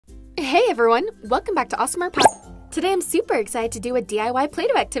Hey everyone, welcome back to AWESMR. Today I'm super excited to do a DIY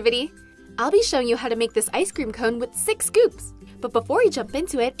Play-Doh activity. I'll be showing you how to make this ice cream cone with 6 scoops. But before we jump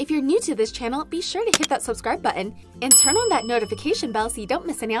into it, if you're new to this channel, be sure to hit that subscribe button and turn on that notification bell so you don't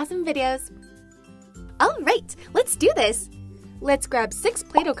miss any awesome videos. Alright, let's do this! Let's grab 6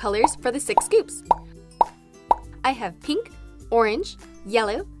 Play-Doh colors for the 6 scoops. I have pink, orange,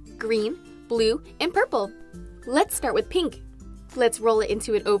 yellow, green, blue, and purple. Let's start with pink. Let's roll it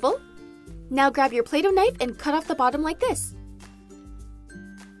into an oval. Now grab your Play-Doh knife and cut off the bottom like this.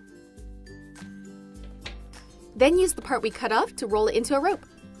 Then use the part we cut off to roll it into a rope.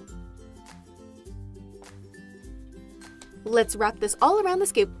 Let's wrap this all around the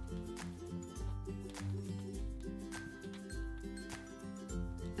scoop.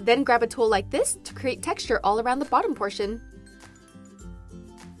 Then grab a tool like this to create texture all around the bottom portion.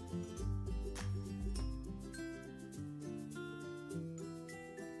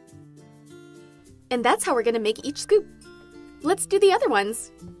 And that's how we're going to make each scoop. Let's do the other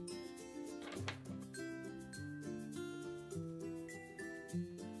ones.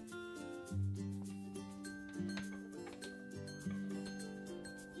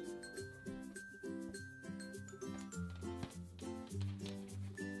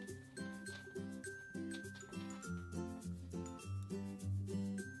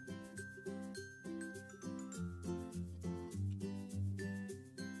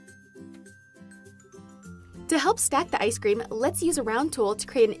 To help stack the ice cream, let's use a round tool to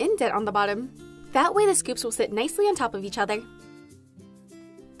create an indent on the bottom. That way the scoops will sit nicely on top of each other.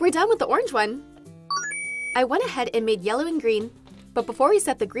 We're done with the orange one. I went ahead and made yellow and green. But before we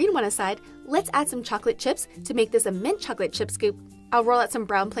set the green one aside, let's add some chocolate chips to make this a mint chocolate chip scoop. I'll roll out some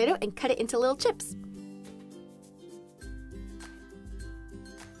brown Play-Doh and cut it into little chips.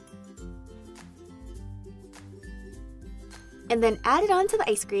 And then add it on to the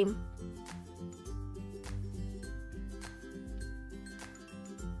ice cream.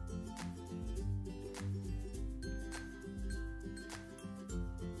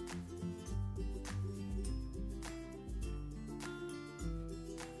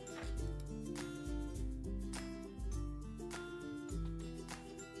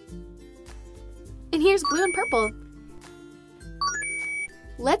 And here's blue and purple.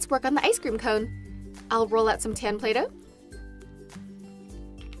 Let's work on the ice cream cone. I'll roll out some tan Play-Doh.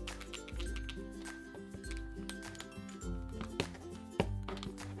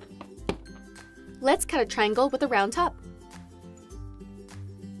 Let's cut a triangle with a round top.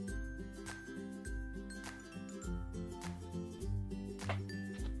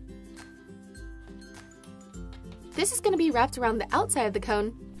 This is going to be wrapped around the outside of the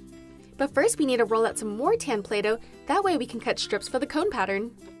cone. But first we need to roll out some more tan Play-Doh, that way we can cut strips for the cone pattern.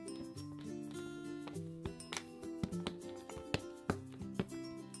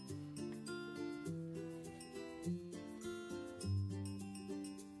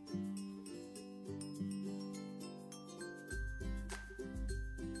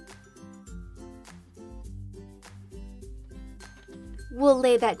 We'll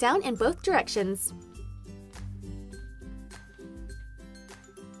lay that down in both directions.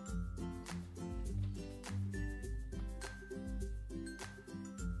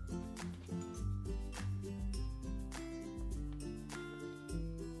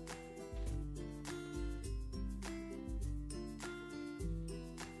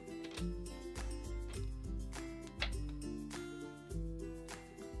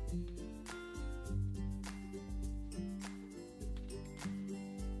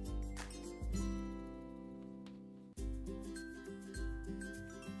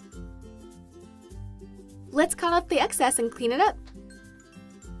 Let's cut off the excess and clean it up.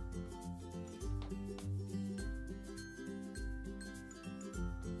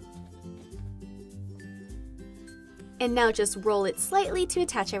 And now just roll it slightly to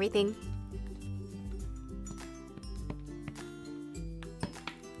attach everything.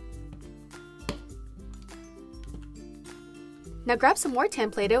 Now grab some more tan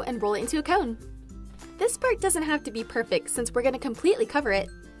Play-Doh and roll it into a cone. This part doesn't have to be perfect since we're going to completely cover it.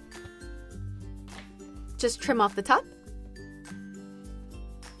 Just trim off the top.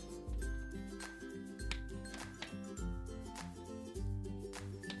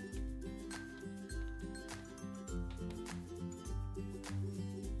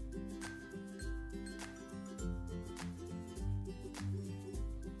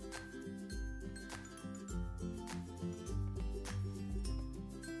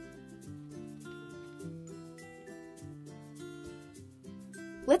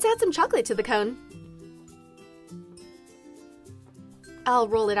 Let's add some chocolate to the cone. I'll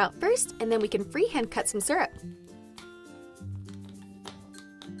roll it out first, and then we can freehand cut some syrup.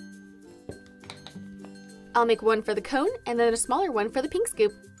 I'll make one for the cone and then a smaller one for the pink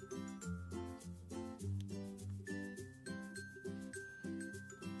scoop.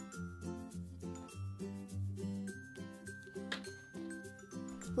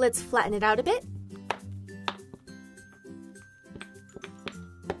 Let's flatten it out a bit.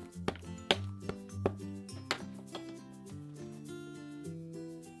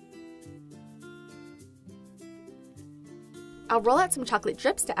 I'll roll out some chocolate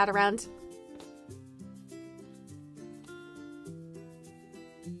drips to add around.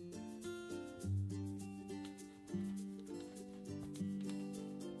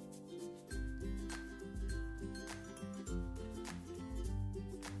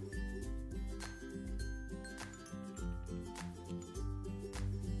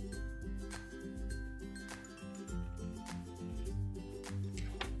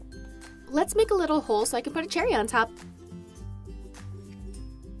 Let's make a little hole so I can put a cherry on top.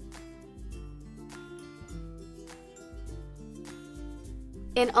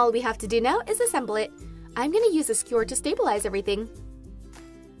 And all we have to do now is assemble it. I'm going to use a skewer to stabilize everything.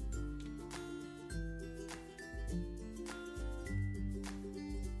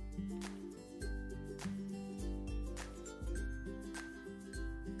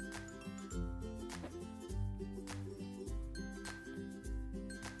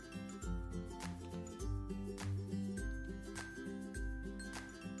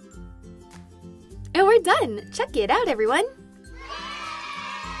 And we're done! Check it out, everyone!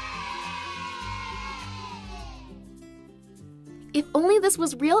 If only this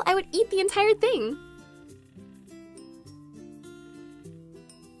was real, I would eat the entire thing!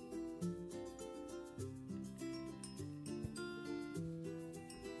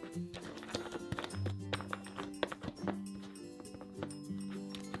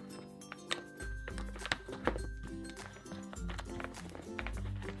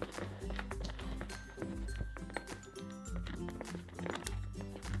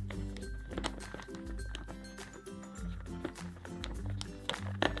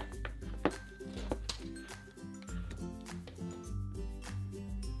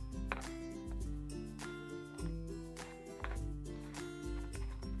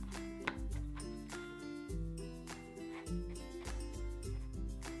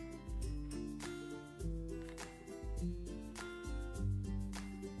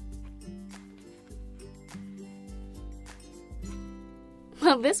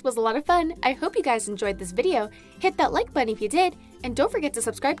 Well, this was a lot of fun. I hope you guys enjoyed this video. Hit that like button if you did, and don't forget to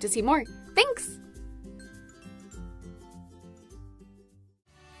subscribe to see more. Thanks!